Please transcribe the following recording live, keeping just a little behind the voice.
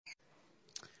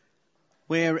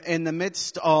We're in the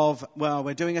midst of,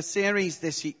 we're doing a series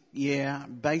this year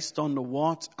based on the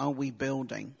what are we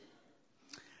building?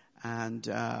 And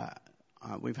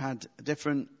we've had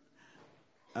different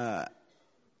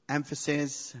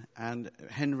emphasis, and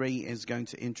Henry is going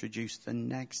to introduce the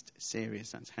next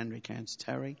series. That's Henry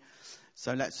Cairns-Terry.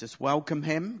 So let's just welcome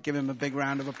him, give him a big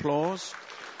round of applause.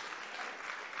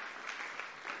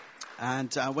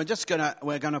 And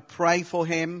we're gonna pray for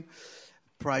him.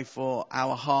 Pray for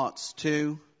our hearts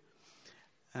too.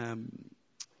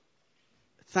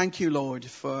 Thank you, Lord,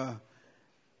 for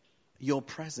your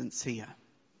presence here,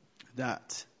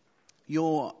 that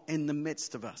you're in the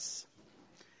midst of us.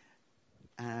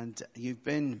 And you've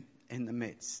been in the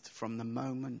midst from the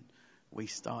moment we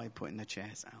started putting the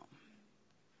chairs out.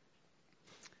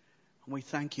 And we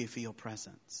thank you for your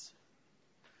presence.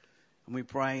 And we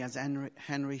pray as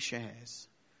Henry shares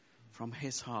from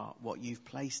his heart, what you've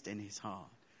placed in his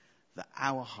heart, that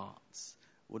our hearts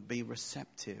would be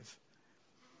receptive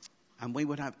and we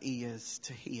would have ears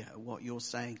to hear what you're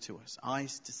saying to us,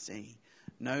 eyes to see,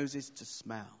 noses to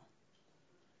smell,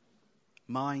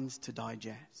 minds to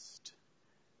digest,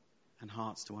 and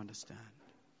hearts to understand.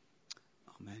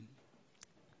 Amen.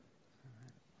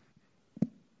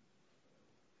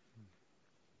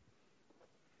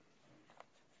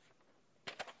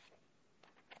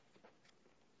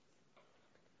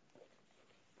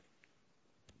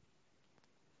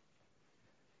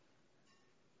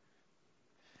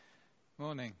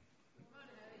 Morning.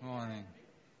 Morning.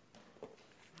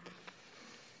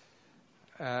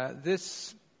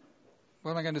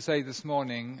 What I'm going to say this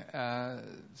morning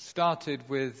started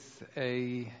with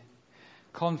a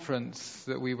conference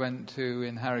that we went to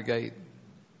in Harrogate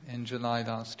in July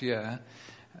last year.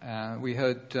 We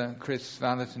heard Chris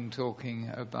Valentin talking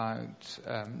about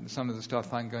some of the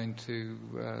stuff I'm going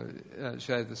to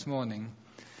share this morning.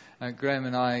 Graham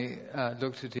and I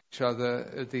looked at each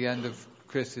other at the end of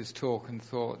Chris's talk and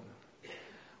thought,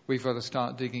 we've got to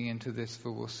start digging into this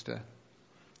for Worcester,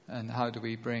 and how do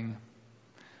we bring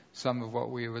some of what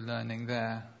we were learning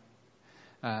there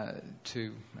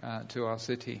to our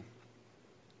city.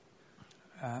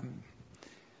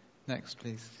 Next,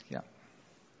 please. Yeah.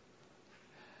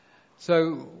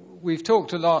 So we've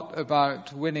talked a lot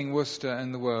about winning Worcester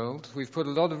and the world. We've put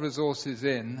a lot of resources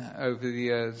in over the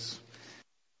years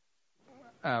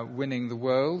winning the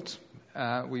world.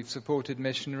 We've supported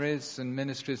missionaries and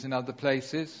ministries in other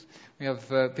places. We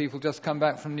have people just come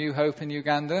back from New Hope in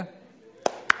Uganda.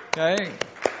 Okay,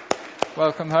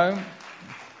 welcome home.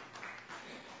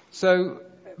 So,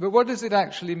 but what does it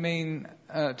actually mean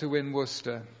to win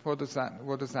Worcester? What does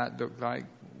that look like?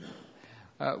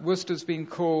 Worcester's been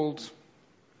called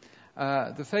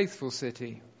the faithful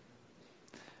city.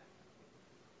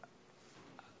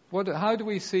 How would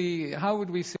we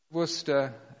see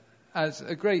Worcester as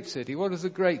a great city? What does a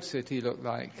great city look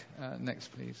like? Next,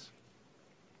 please.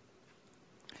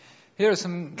 Here are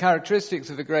some characteristics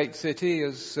of a great city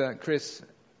as Chris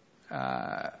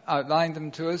outlined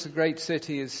them to us. A great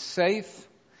city is safe.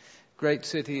 A great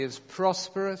city is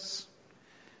prosperous.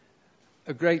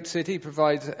 A great city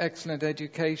provides excellent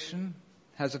education,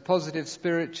 has a positive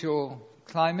spiritual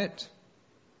climate.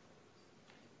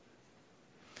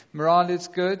 Morale is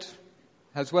good,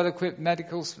 has well-equipped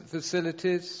medical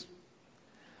facilities,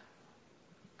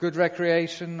 good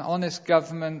recreation, honest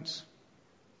government,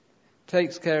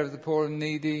 takes care of the poor and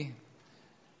needy,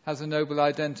 has a noble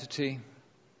identity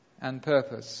and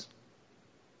purpose.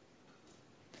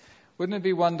 Wouldn't it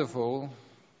be wonderful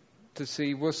to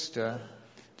see Worcester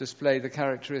display the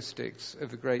characteristics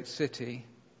of a great city,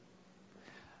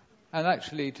 and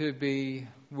actually to be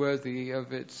worthy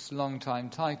of its long-time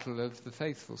title of the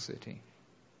faithful city?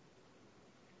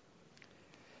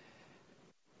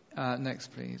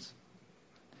 Next, please.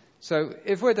 So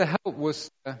if we're to help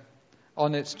Worcester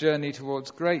on its journey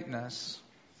towards greatness,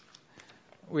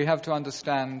 we have to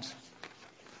understand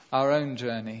our own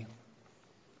journey.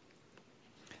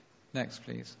 Next,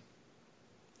 please.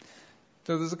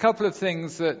 So there's a couple of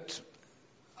things that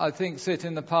I think sit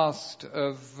in the past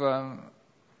of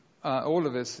all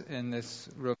of us in this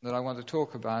room that I want to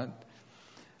talk about.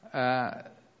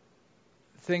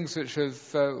 Things which have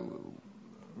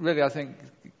really, I think,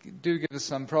 do give us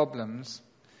some problems.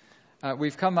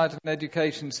 We've come out of an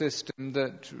education system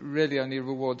that really only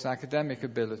rewards academic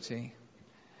ability.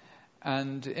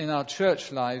 And in our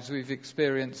church lives, we've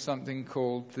experienced something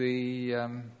called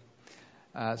the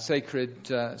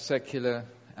sacred secular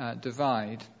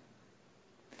divide.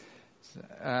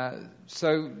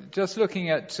 So just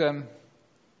looking at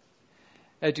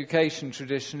education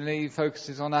traditionally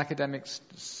focuses on academic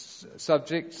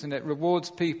subjects, and it rewards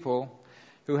people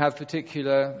who have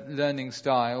particular learning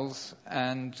styles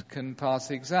and can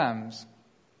pass exams.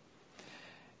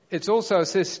 It's also a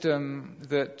system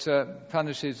that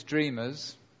punishes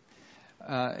dreamers.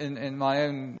 In my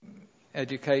own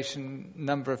education,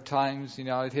 number of times,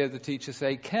 I'd hear the teacher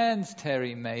say, "Cairns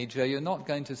Terry Major, you're not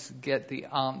going to get the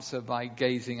answer by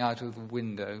gazing out of the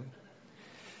window."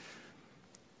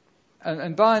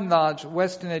 And by and large,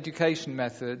 Western education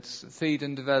methods feed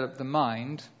and develop the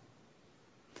mind.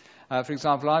 For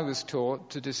example, I was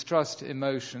taught to distrust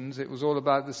emotions. It was all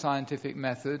about the scientific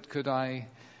method. Could I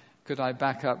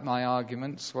back up my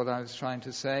arguments, what I was trying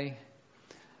to say?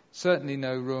 Certainly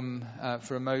no room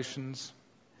for emotions.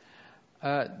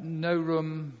 No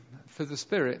room for the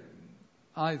spirit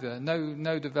either.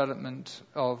 No development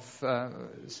of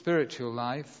spiritual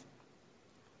life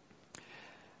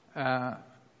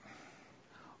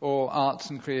or arts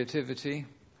and creativity.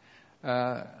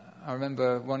 I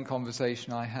remember one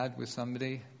conversation I had with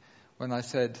somebody when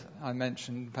I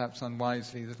mentioned, perhaps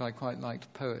unwisely, that I quite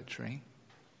liked poetry.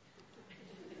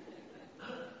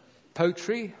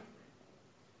 Poetry?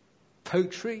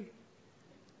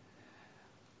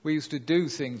 We used to do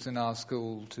things in our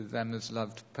school to them as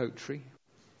loved poetry.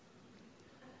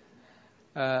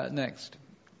 Next.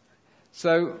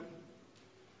 So,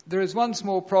 there is one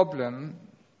small problem,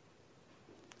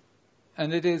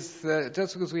 and it is that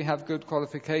just because we have good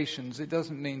qualifications, it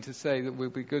doesn't mean to say that we'll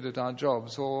be good at our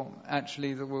jobs or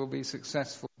actually that we'll be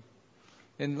successful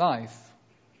in life.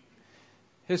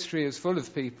 History is full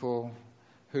of people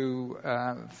who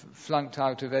flunked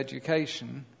out of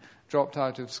education, dropped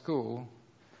out of school,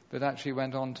 but actually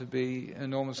went on to be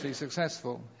enormously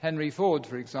successful. Henry Ford,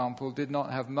 for example, did not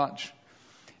have much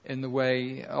in the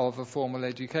way of a formal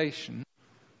education,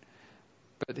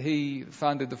 but he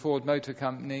founded the Ford Motor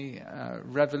Company,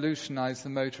 revolutionized the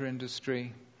motor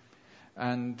industry,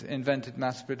 and invented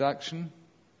mass production.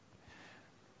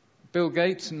 Bill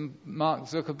Gates and Mark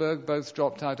Zuckerberg both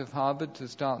dropped out of Harvard to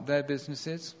start their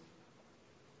businesses.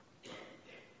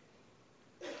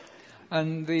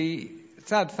 And the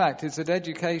sad fact is that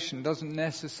education doesn't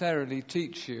necessarily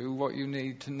teach you what you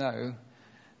need to know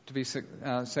to be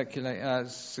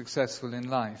successful in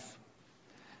life.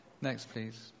 Next,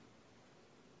 please.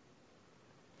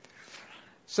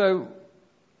 So,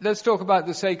 let's talk about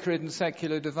the sacred and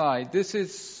secular divide. This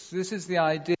is the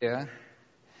idea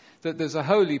that there's a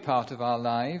holy part of our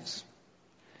lives,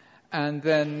 and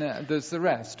then there's the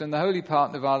rest. And the holy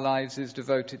part of our lives is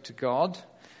devoted to God.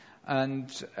 And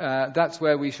that's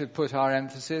where we should put our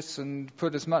emphasis and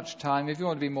put as much time. If you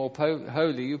want to be more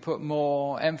holy, you put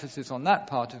more emphasis on that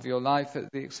part of your life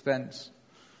at the expense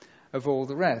of all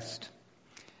the rest.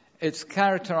 It's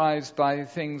characterized by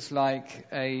things like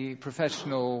a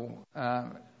professional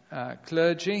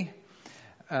clergy.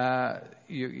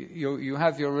 You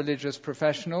have your religious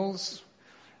professionals,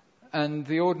 and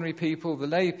the ordinary people, the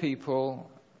lay people,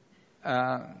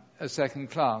 are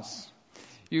second class.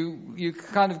 You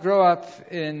kind of grow up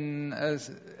in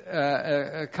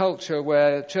a culture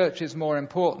where church is more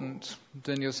important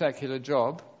than your secular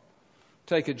job.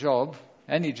 Take a job,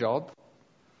 any job.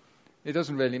 It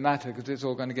doesn't really matter because it's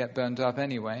all going to get burned up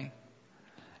anyway.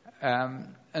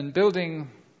 And building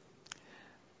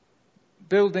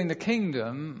the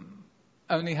kingdom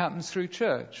only happens through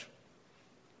church.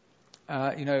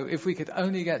 If we could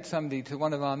only get somebody to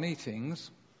one of our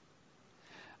meetings,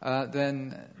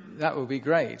 then that would be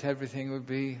great. Everything would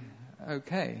be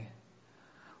okay.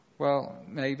 Well,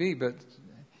 maybe, but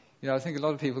I think a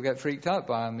lot of people get freaked out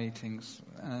by our meetings,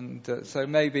 and so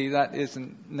maybe that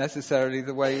isn't necessarily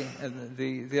the way,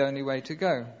 the only way to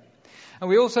go. And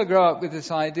we also grow up with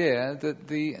this idea that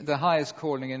the highest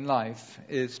calling in life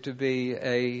is to be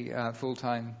a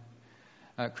full-time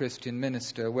Christian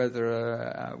minister,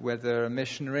 whether a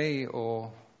missionary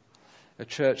or a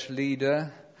church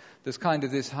leader. There's kind of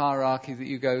this hierarchy that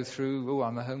you go through. Oh,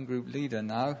 I'm a home group leader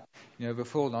now.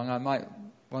 Before long I might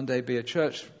one day be a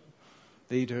church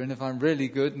leader, and if I'm really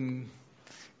good and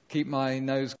keep my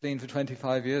nose clean for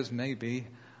 25 years, maybe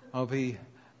I'll be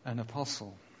an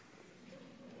apostle.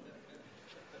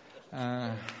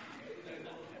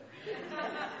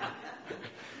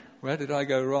 Where did I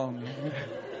go wrong?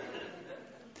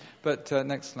 But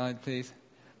next slide, please.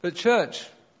 But church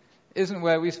isn't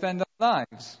where we spend our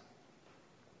lives.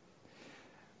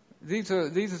 These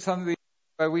are some of the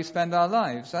where we spend our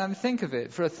lives. And think of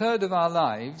it, for a third of our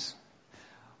lives,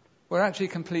 we're actually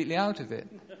completely out of it.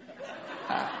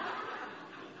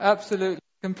 Absolutely,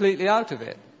 completely out of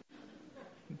it.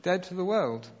 Dead to the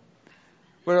world.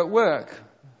 We're at work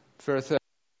for a third of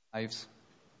our lives.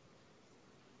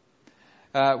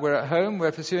 We're at home,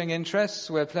 we're pursuing interests,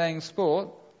 we're playing sport.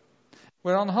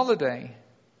 We're on holiday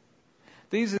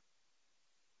These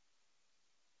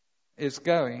is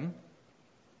going,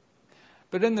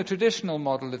 but in the traditional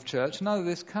model of church, none of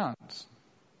this counts.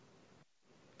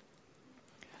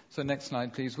 So next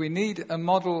slide, please. We need a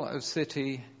model of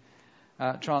city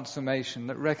transformation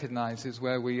that recognizes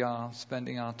where we are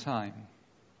spending our time.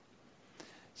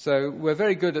 So we're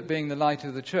very good at being the light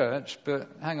of the church, but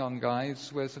hang on,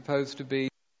 guys, we're supposed to be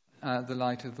the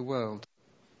light of the world.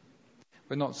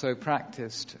 We're not so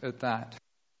practiced at that.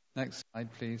 Next slide,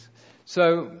 please.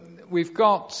 So we've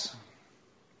got...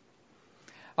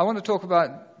 I want to talk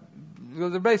about... Well,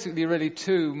 there are basically really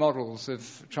two models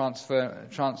of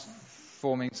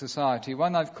transforming society.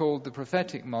 One I've called the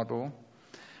prophetic model,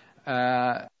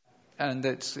 and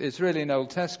it's really an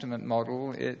Old Testament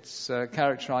model. It's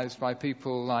characterized by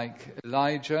people like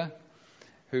Elijah,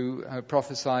 who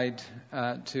prophesied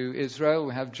to Israel.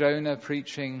 We have Jonah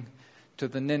preaching to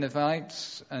the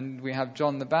Ninevites, and we have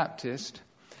John the Baptist.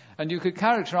 And you could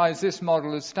characterize this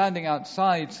model as standing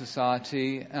outside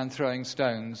society and throwing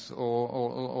stones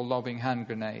or lobbing hand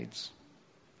grenades.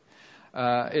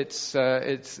 It's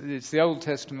the Old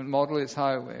Testament model. It's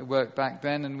how it worked back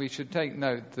then, and we should take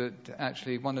note that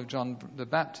actually one of John the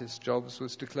Baptist's jobs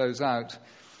was to close out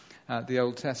the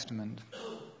Old Testament.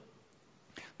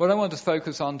 What I want to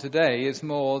focus on today is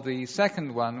more the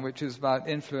second one, which is about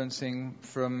influencing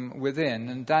from within,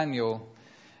 and Daniel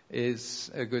is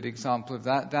a good example of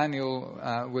that. Daniel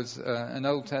was an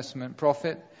Old Testament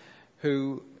prophet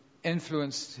who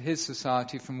influenced his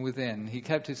society from within. He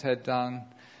kept his head down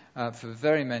for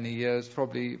very many years,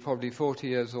 probably 40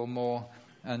 years or more,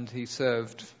 and he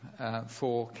served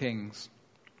 4 kings.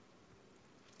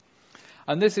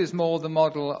 And this is more the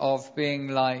model of being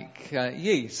like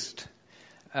yeast.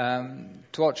 To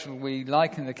what we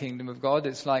like in the kingdom of God,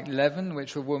 it's like leaven,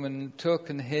 which a woman took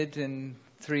and hid in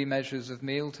 3 measures of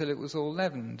meal till it was all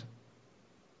leavened.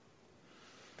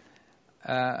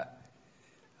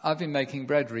 I've been making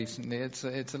bread recently. It's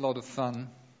a lot of fun.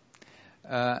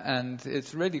 And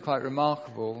it's really quite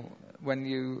remarkable when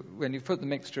you put the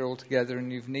mixture all together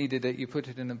and you've kneaded it, you put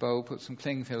it in a bowl, put some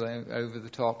cling film over the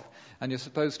top, and you're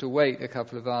supposed to wait a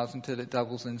couple of hours until it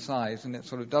doubles in size, and it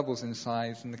sort of doubles in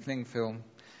size, and the cling film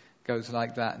goes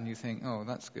like that, and you think, oh,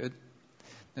 that's good.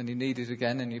 Then you knead it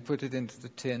again, and you put it into the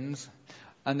tins,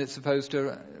 and it's supposed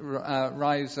to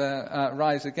rise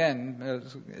again.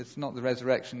 It's not the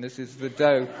resurrection. This is the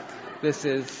dough. This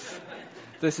is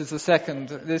the second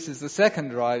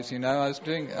rise. You know, I was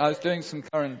doing some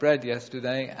currant bread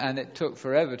yesterday, and it took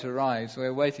forever to rise. We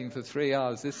were waiting for 3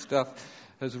 hours. This stuff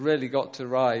has really got to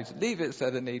rise. Leave it,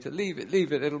 said Anita. Leave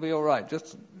it. It'll be all right.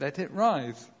 Just let it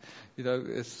rise. You know,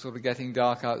 it's sort of getting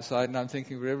dark outside, and I'm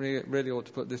thinking we really ought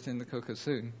to put this in the cooker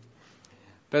soon.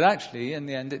 But actually, in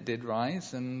the end, it did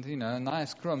rise, and you know, a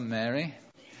nice crumb, Mary.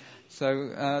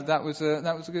 So that was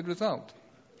a good result.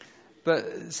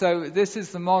 But so this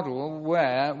is the model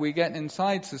where we get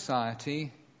inside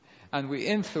society and we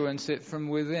influence it from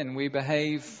within. We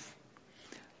behave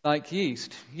like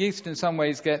yeast. Yeast in some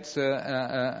ways gets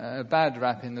a bad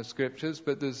rap in the scriptures,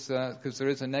 but because there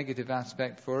is a negative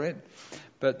aspect for it.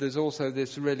 But there's also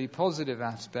this really positive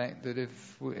aspect that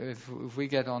if we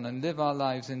get on and live our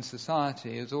lives in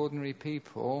society as ordinary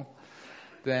people,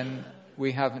 then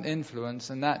we have an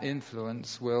influence, and that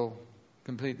influence will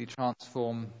completely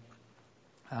transform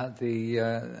the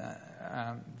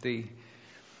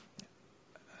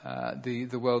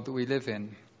world that we live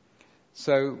in.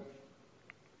 So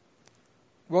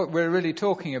what we're really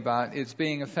talking about is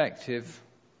being effective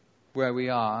where we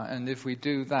are, and if we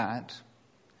do that,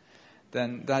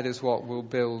 then that is what will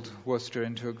build Worcester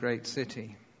into a great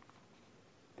city.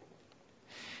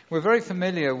 We're very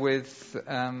familiar with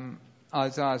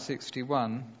Isaiah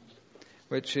 61,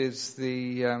 which is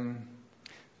the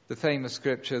famous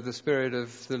scripture, "The Spirit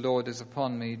of the Lord is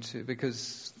upon me,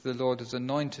 because the Lord has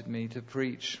anointed me to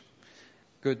preach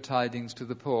good tidings to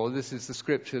the poor." This is the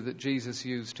scripture that Jesus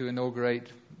used to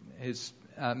inaugurate his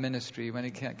ministry when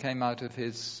he came out of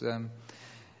his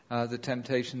the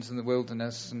temptations in the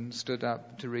wilderness and stood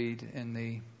up to read in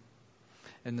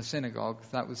the synagogue.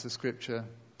 That was the scripture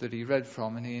that he read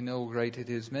from, and he inaugurated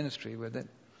his ministry with it.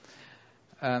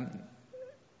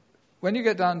 When you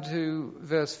get down to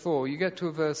verse 4, you get to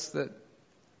a verse that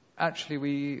actually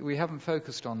we haven't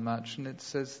focused on much, and it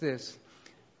says this: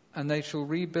 "And they shall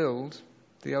rebuild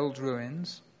the old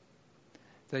ruins,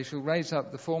 they shall raise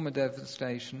up the former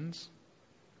devastations,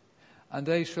 and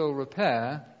they shall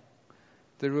repair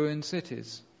the ruined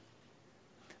cities,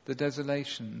 the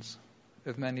desolations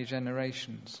of many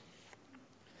generations."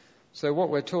 So what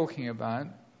we're talking about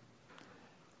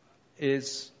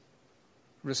is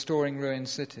restoring ruined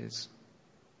cities.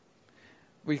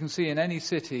 we can see in any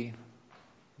city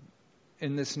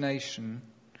in this nation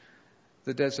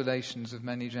the desolations of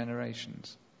many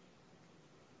generations.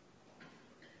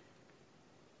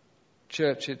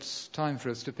 Church, it's time for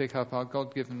us to pick up our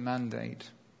God-given mandate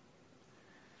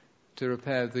to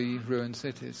repair the ruined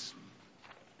cities.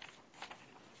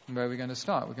 And where are we going to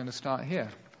start? We're going to start here.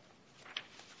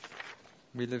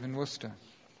 We live in Worcester.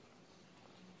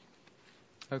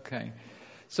 Okay.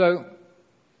 So,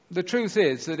 the truth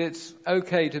is that it's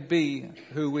okay to be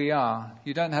who we are.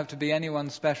 You don't have to be anyone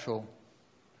special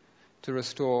to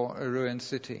restore a ruined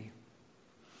city.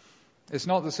 It's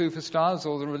not the superstars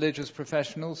or the religious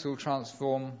professionals who will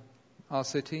transform our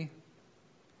city.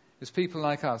 It's people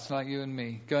like us, like you and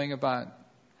me, going about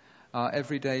our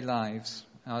everyday lives,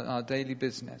 our daily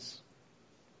business,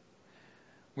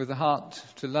 with a heart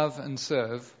to love and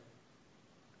serve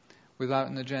without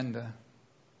an agenda.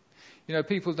 You know,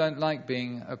 people don't like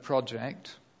being a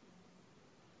project.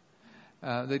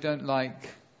 They don't like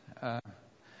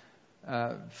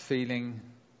feeling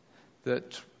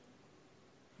that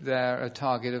they're a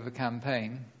target of a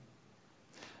campaign.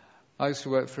 I used to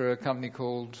work for a company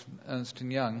called Ernst &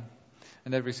 Young,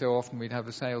 and every so often we'd have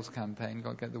a sales campaign,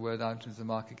 got to get the word out into the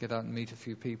market, get out and meet a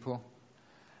few people.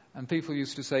 And people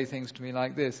used to say things to me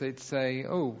like this. They'd say,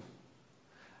 "Oh,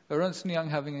 are Ernst & Young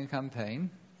having a campaign?"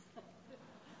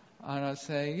 And I'd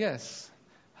say, "Yes.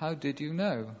 How did you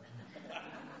know?"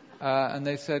 And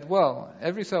they said, "Well,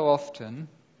 every so often,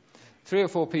 3 or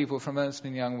 4 people from Ernst &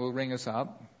 Young will ring us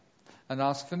up and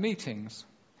ask for meetings.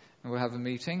 And we'll have a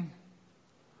meeting.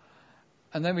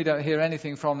 And then we don't hear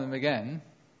anything from them again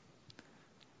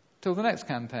till the next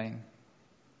campaign.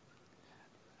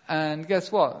 And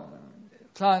guess what?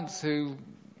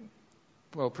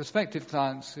 Prospective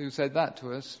clients who said that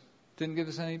to us didn't give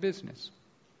us any business.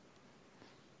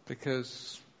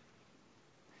 Because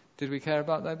did we care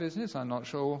about their business? I'm not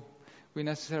sure we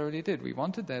necessarily did. We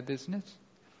wanted their business.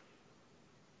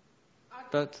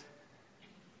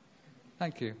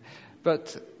 Thank you.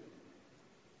 But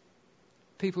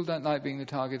people don't like being the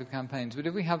target of campaigns. But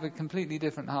if we have a completely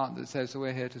different heart that says,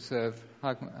 we're here to serve,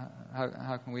 how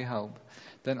can we help?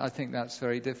 Then I think that's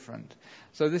very different.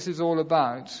 So this is all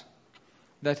about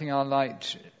letting our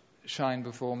light shine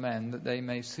before men, that they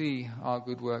may see our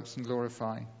good works and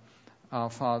glorify our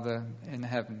Father in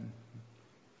heaven.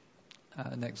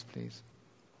 Next, please.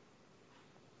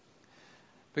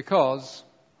 Because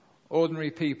ordinary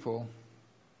people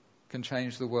can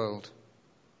change the world.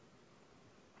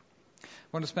 I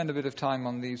want to spend a bit of time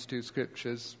on these 2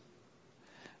 scriptures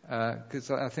because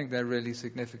I think they're really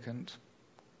significant.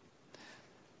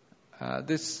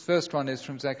 This first one is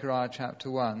from Zechariah chapter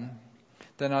 1.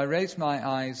 Then I raised my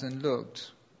eyes and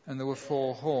looked, and there were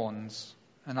 4 horns.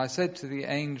 And I said to the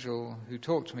angel who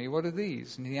talked to me, "What are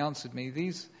these?" And he answered me,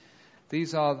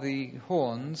 These are the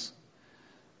horns,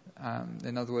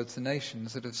 in other words, the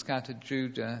nations that have scattered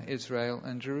Judah, Israel,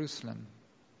 and Jerusalem.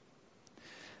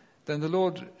 Then the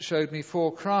Lord showed me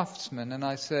 4 craftsmen, and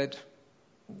I said,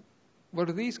 "What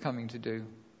are these coming to do?"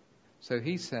 So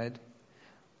he said,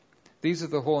 "These are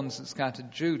the horns that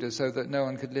scattered Judah, so that no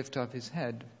one could lift up his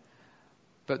head.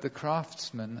 But the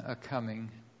craftsmen are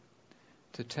coming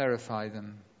to terrify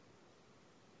them,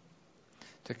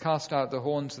 to cast out the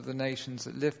horns of the nations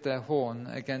that lift their horn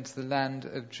against the land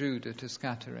of Judah to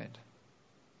scatter it."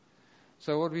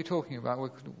 So what are we talking about?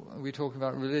 Are we talking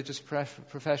about religious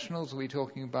professionals? Are we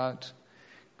talking about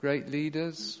great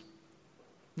leaders?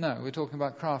 No, we're talking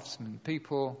about craftsmen,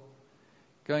 people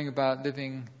going about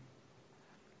living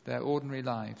their ordinary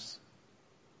lives.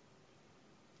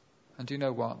 And do you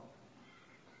know what?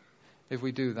 If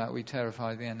we do that, we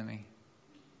terrify the enemy.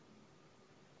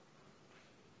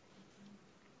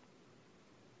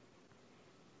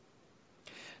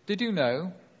 Did you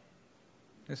know,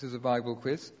 this is a Bible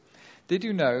quiz, did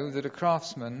you know that a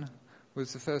craftsman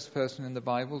was the first person in the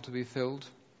Bible to be filled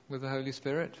with the Holy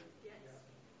Spirit? Yes.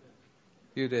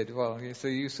 You did? Well, so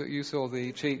you saw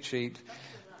the cheat sheet.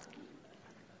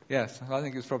 Yes, I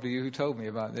think it was probably you who told me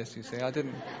about this, you see. I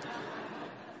didn't.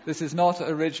 This is not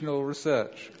original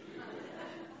research.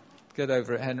 Get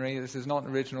over it, Henry. This is not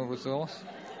original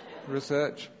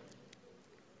research.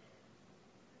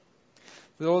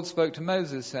 The Lord spoke to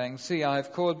Moses, saying, "See, I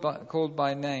have called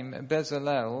by name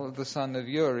Bezalel, the son of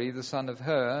Uri, the son of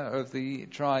Hur, of the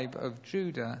tribe of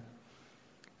Judah.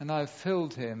 And I have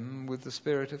filled him with the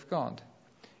Spirit of God,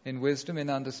 in wisdom, in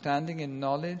understanding, in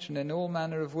knowledge, and in all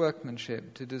manner of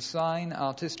workmanship, to design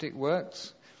artistic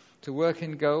works, to work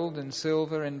in gold and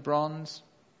silver, in bronze,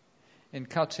 in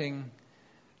cutting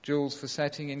jewels for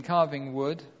setting, in carving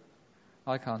wood."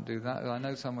 I can't do that. I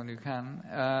know someone who can.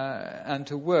 And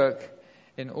to work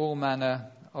in all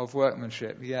manner of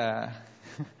workmanship. Yeah.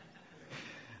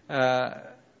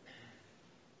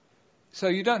 So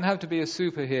you don't have to be a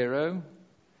superhero.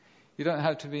 You don't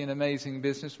have to be an amazing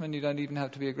businessman. You don't even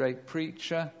have to be a great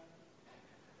preacher.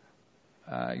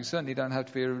 You certainly don't have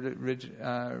to be a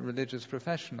religious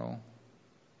professional.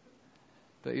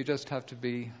 But you just have to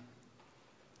be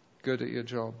good at your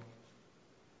job.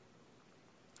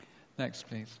 Next,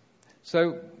 please.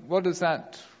 So what does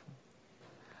that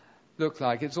look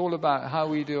like? It's all about how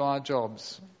we do our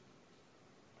jobs,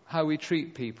 how we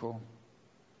treat people,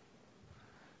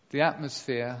 the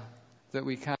atmosphere that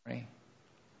we carry.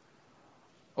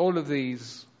 All of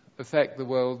these affect the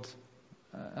world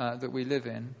that we live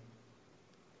in.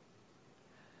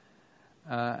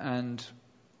 And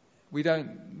we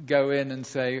don't go in and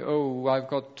say, "Oh, I've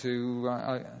got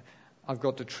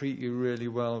to treat you really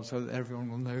well so that everyone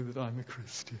will know that I'm a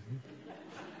Christian."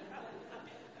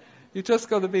 You just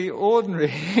got to be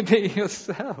ordinary, be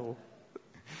yourself.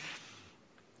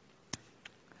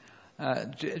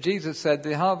 Jesus said,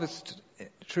 "The harvest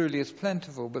truly is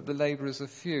plentiful, but the labourers are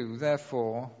few.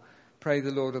 Therefore, pray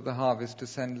the Lord of the harvest to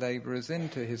send labourers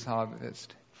into his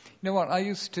harvest." You know what? I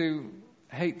used to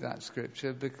hate that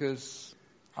scripture because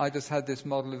I just had this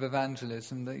model of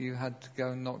evangelism that you had to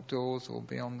go and knock doors or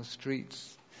be on the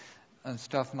streets and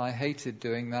stuff, and I hated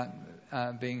doing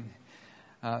that,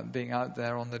 being out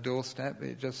there on the doorstep.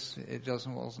 It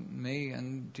wasn't me,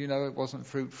 and it wasn't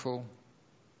fruitful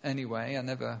anyway. I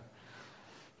never,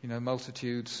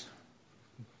 multitudes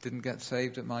didn't get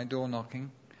saved at my door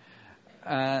knocking,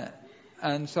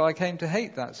 and so I came to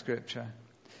hate that scripture.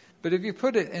 But if you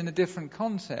put it in a different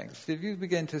context, if you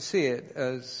begin to see it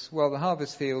as, well, the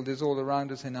harvest field is all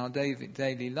around us in our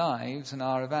daily lives, and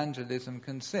our evangelism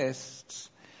consists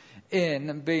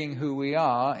in being who we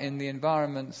are, in the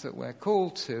environments that we're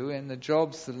called to, in the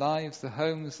jobs, the lives, the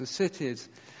homes, the cities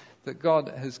that God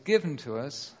has given to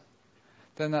us,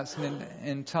 then that's an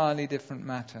entirely different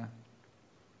matter.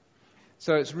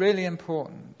 So it's really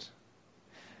important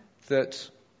that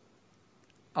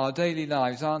our daily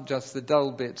lives aren't just the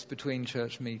dull bits between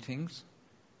church meetings.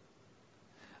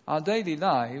 Our daily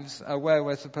lives are where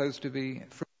we're supposed to be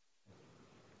fruitful.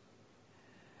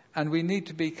 And we need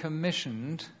to be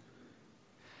commissioned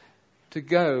to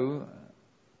go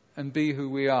and be who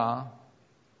we are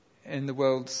in the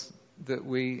worlds that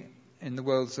we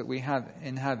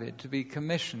inhabit, to be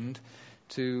commissioned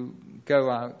to go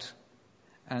out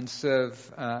and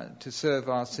serve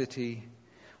our city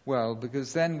well,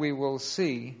 because then we will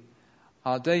see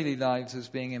our daily lives as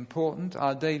being important,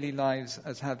 our daily lives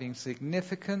as having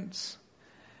significance,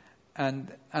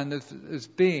 and as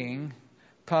being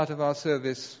part of our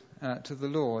service to the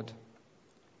Lord.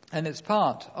 And it's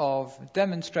part of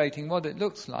demonstrating what it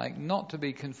looks like not to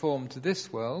be conformed to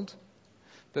this world,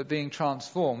 but being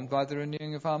transformed by the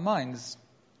renewing of our minds,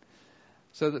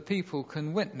 so that people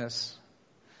can witness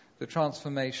the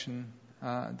transformation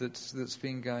that's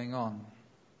been going on.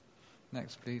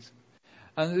 Next, please.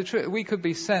 And we could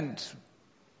be sent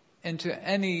into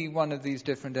any one of these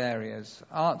different areas: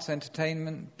 arts,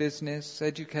 entertainment, business,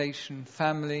 education,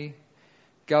 family,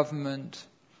 government,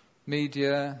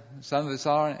 media. Some of us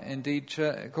are indeed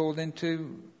called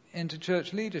into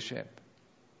church leadership.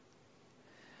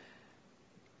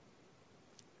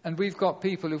 And we've got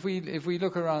people, if we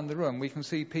look around the room, we can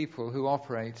see people who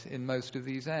operate in most of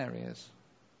these areas.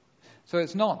 So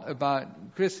it's not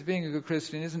about, being a good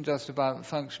Christian isn't just about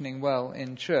functioning well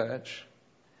in church.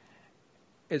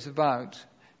 It's about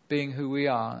being who we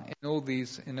are in all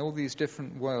these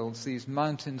different worlds, these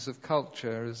mountains of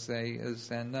culture as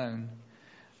they're known,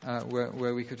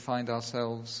 where we could find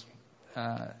ourselves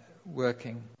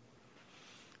working.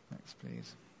 Next,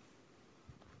 please.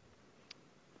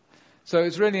 So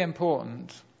it's really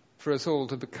important for us all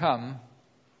to become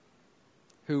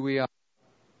who we are.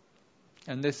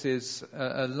 And this is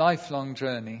a lifelong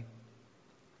journey.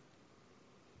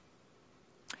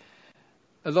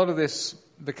 A lot of this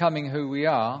becoming who we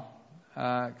are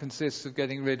consists of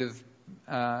getting rid of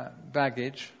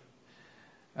baggage,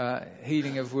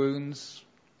 healing of wounds,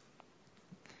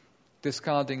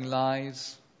 discarding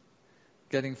lies,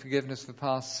 getting forgiveness for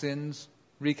past sins,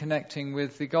 reconnecting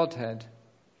with the Godhead.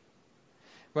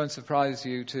 It won't surprise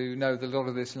you to know that a lot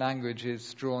of this language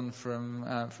is drawn from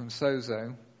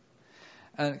Sozo.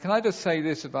 And can I just say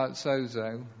this about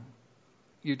Sozo?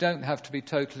 You don't have to be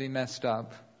totally messed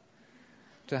up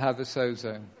to have a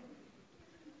Sozo.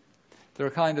 There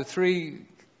are three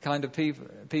kind of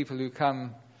people who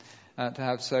come to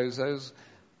have Sozos.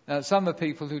 Some are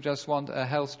people who just want a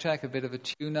health check, a bit of a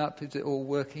tune-up. Is it all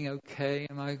working okay?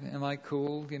 Am I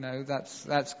cool?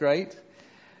 That's great.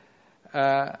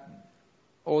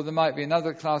 Or there might be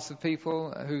another class of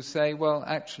people who say, well,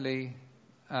 actually,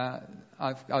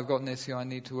 I've got an issue I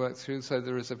need to work through, so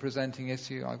there is a presenting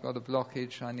issue, I've got a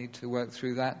blockage, I need to work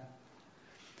through that.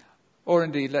 Or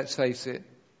indeed, let's face it,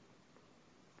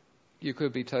 you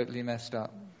could be totally messed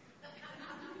up.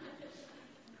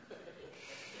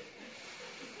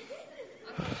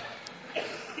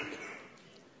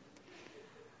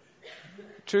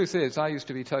 Truth is, I used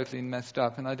to be totally messed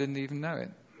up and I didn't even know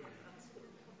it.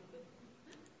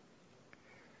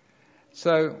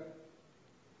 So,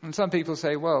 and some people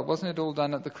say, well, wasn't it all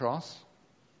done at the cross?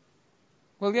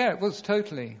 Well, yeah, it was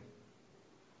totally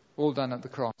all done at the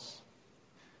cross.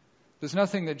 There's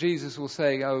nothing that Jesus will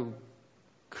say, oh,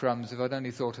 crumbs, if I'd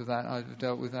only thought of that, I'd have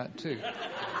dealt with that too.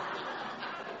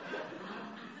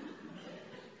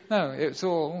 No,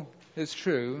 it's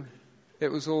true, it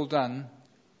was all done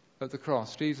at the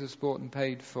cross. Jesus bought and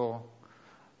paid for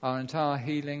our entire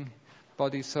healing,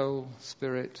 body, soul,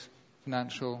 spirit,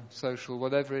 financial, social,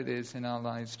 whatever it is in our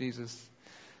lives, Jesus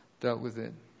dealt with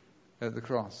it at the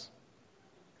cross.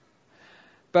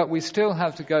 But we still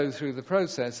have to go through the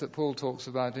process that Paul talks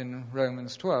about in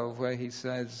Romans 12, where he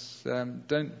says,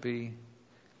 don't be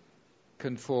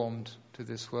conformed to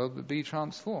this world, but be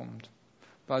transformed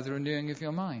by the renewing of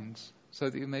your minds, so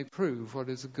that you may prove what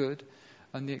is the good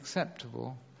and the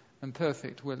acceptable and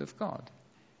perfect will of God.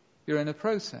 You're in a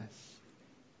process.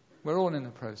 We're all in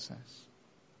a process.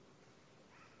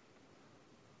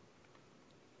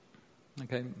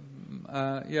 Okay,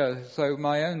 so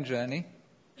my own journey,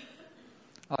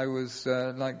 I was,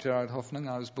 like Gerard Hoffman,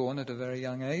 I was born at a very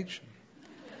young age.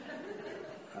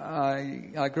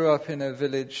 I grew up in a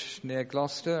village near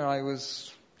Gloucester. I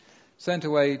was sent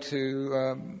away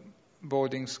to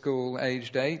boarding school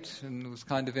aged 8 and was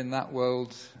kind of in that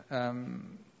world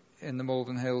in the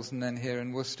Malvern Hills and then here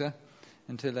in Worcester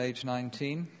until age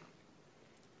 19.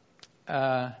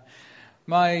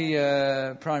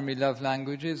 My primary love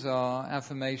languages are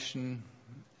affirmation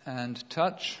and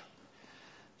touch,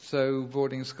 so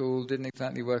boarding school didn't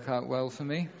exactly work out well for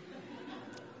me.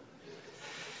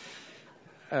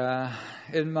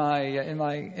 In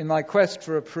my quest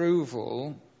for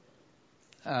approval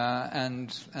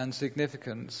and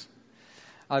significance,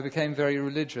 I became very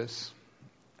religious.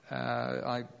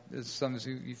 As some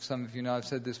of you know, I've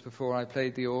said this before. I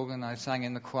played the organ, I sang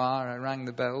in the choir, I rang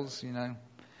the bells. You know,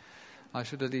 I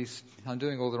should at least. I'm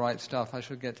doing all the right stuff. I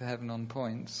should get to heaven on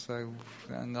points. So,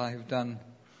 and I've done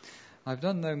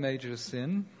no major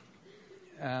sin.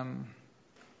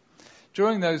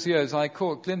 During those years, I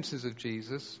caught glimpses of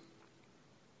Jesus,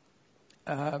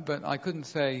 but I couldn't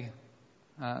say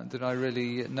that I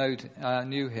really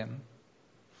knew him.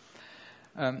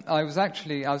 I was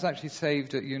actually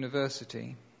saved at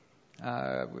university,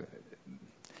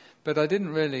 but I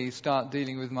didn't really start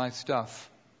dealing with my stuff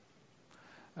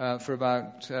for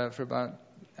about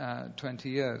 20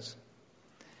 years.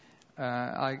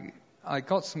 I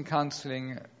got some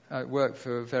counselling at work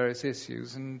for various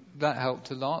issues, and that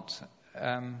helped a lot.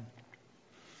 I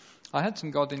had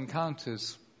some God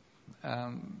encounters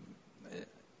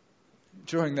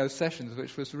during those sessions,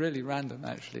 which was really random,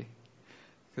 actually.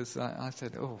 Because I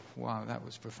said, oh, wow, that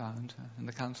was profound. And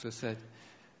the counsellor said,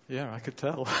 yeah, I could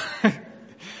tell.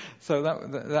 So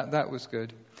that was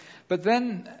good. But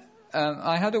then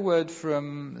I had a word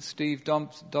from Steve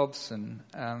Dobson,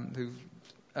 who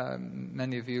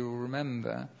many of you will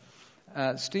remember.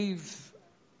 Steve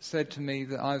said to me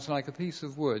that I was like a piece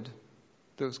of wood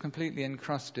that was completely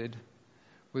encrusted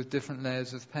with different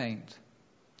layers of paint.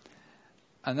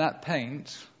 And that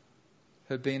paint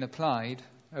had been applied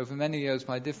over many years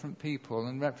by different people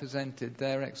and represented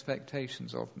their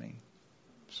expectations of me.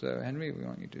 So, Henry, we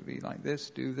want you to be like this,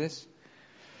 do this.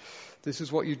 This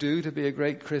is what you do to be a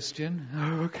great Christian.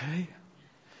 Oh, okay.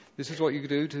 This is what you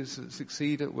do to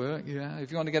succeed at work. Yeah.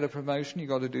 If you want to get a promotion, you've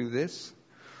got to do this.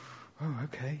 Oh,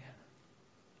 okay.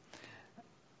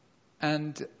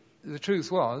 And the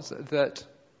truth was that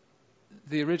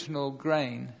the original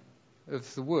grain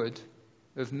of the wood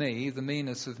of me, the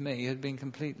meanness of me, had been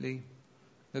completely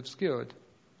obscured.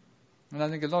 And I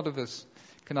think a lot of us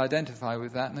can identify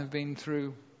with that and have been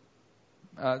through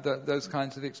those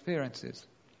kinds of experiences.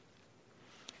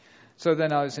 So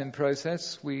then I was in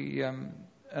process.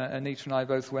 Anita and I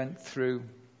both went through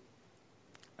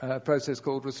a process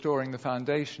called Restoring the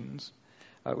Foundations,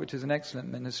 which is an excellent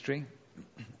ministry.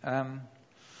 And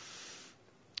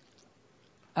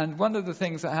one of the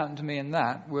things that happened to me in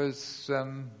that was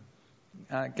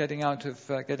getting out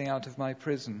of my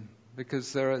prison,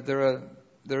 because there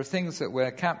are things that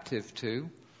we're captive to.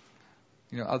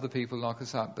 You know, other people lock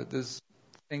us up, but there's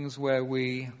things where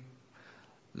we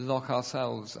lock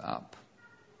ourselves up.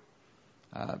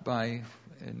 by,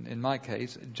 in my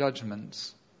case,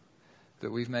 judgments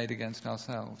that we've made against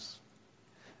ourselves.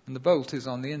 And the bolt is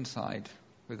on the inside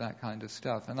with that kind of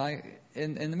stuff. And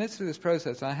in the midst of this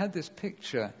process, I had this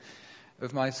picture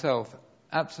of myself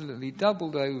absolutely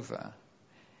doubled over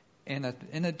in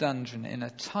a dungeon, in a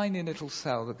tiny little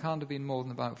cell that can't have been more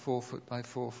than about 4 foot by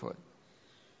 4 foot.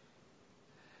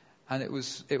 And it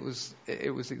was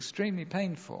extremely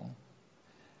painful,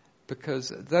 because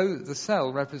though the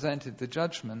cell represented the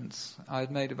judgments I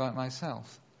had made about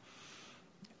myself,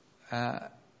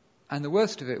 and the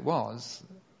worst of it was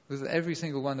that every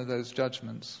single one of those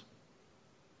judgments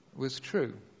was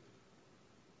true.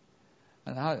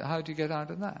 And how do you get out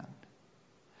of that?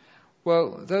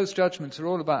 Well, those judgments are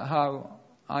all about how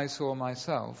I saw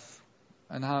myself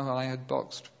and how I had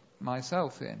boxed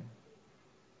myself in.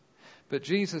 But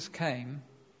Jesus came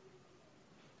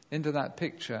into that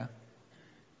picture,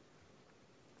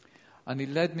 and he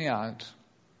led me out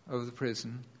of the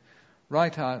prison,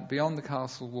 right out beyond the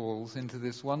castle walls into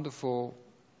this wonderful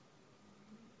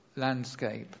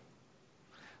landscape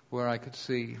where I could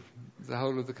see the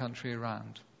whole of the country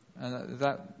around. And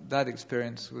that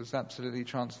experience was absolutely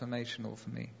transformational for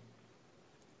me.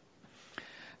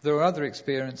 There were other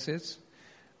experiences.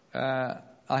 I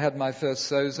had my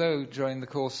first sozo during the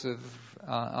course of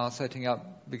our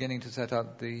beginning to set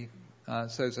up the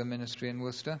sozo ministry in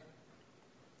Worcester.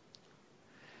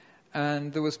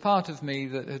 And there was part of me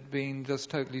that had been just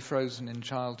totally frozen in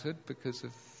childhood because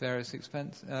of various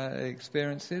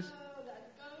experiences.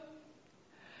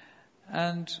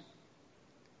 And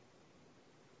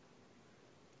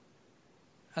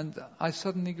I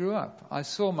suddenly grew up. I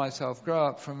saw myself grow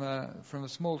up from a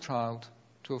small child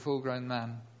to a full-grown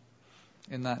man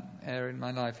in that area in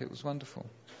my life. It was wonderful.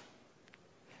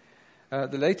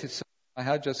 The latest I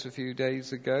had just a few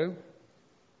days ago,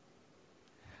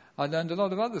 I learned a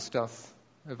lot of other stuff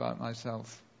about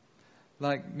myself.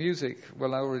 Like music.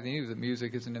 Well, I already knew that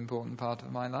music is an important part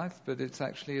of my life, but it's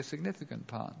actually a significant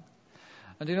part.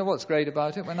 And you know what's great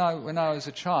about it? When I was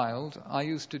a child, I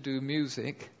used to do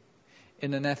music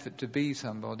in an effort to be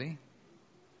somebody.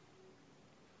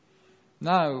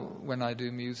 Now, when I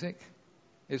do music,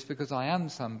 it's because I am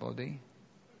somebody,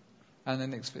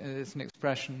 and it's an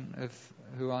expression of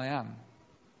who I am.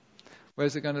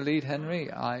 Where's it going to lead,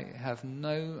 Henry? I have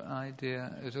no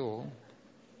idea at all,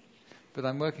 but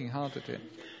I'm working hard at it.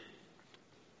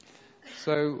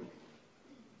 So,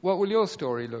 what will your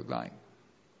story look like?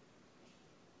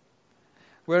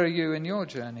 Where are you in your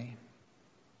journey?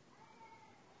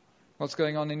 What's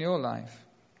going on in your life?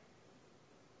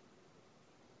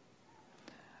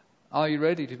 Are you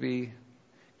ready to be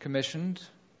commissioned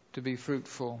to be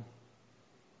fruitful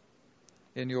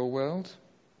in your world?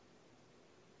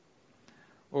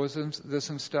 Or is there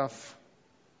some stuff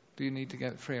that you need to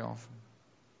get free of?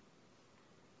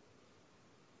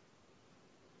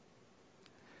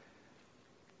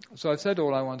 So I've said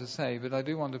all I want to say, but I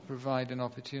do want to provide an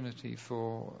opportunity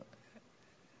for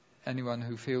anyone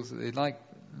who feels that they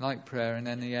like prayer in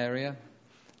any area,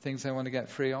 things they want to get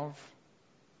free of,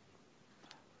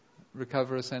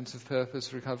 recover a sense of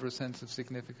purpose, recover a sense of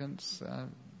significance.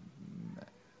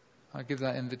 I give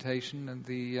that invitation, and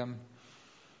the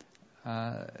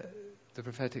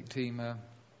prophetic team are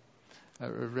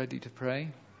ready to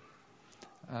pray.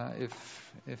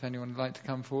 If anyone would like to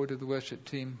come forward, if the worship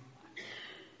team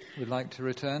would like to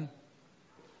return,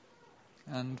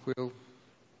 and we'll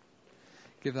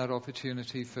give that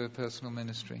opportunity for personal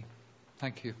ministry.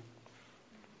 Thank you.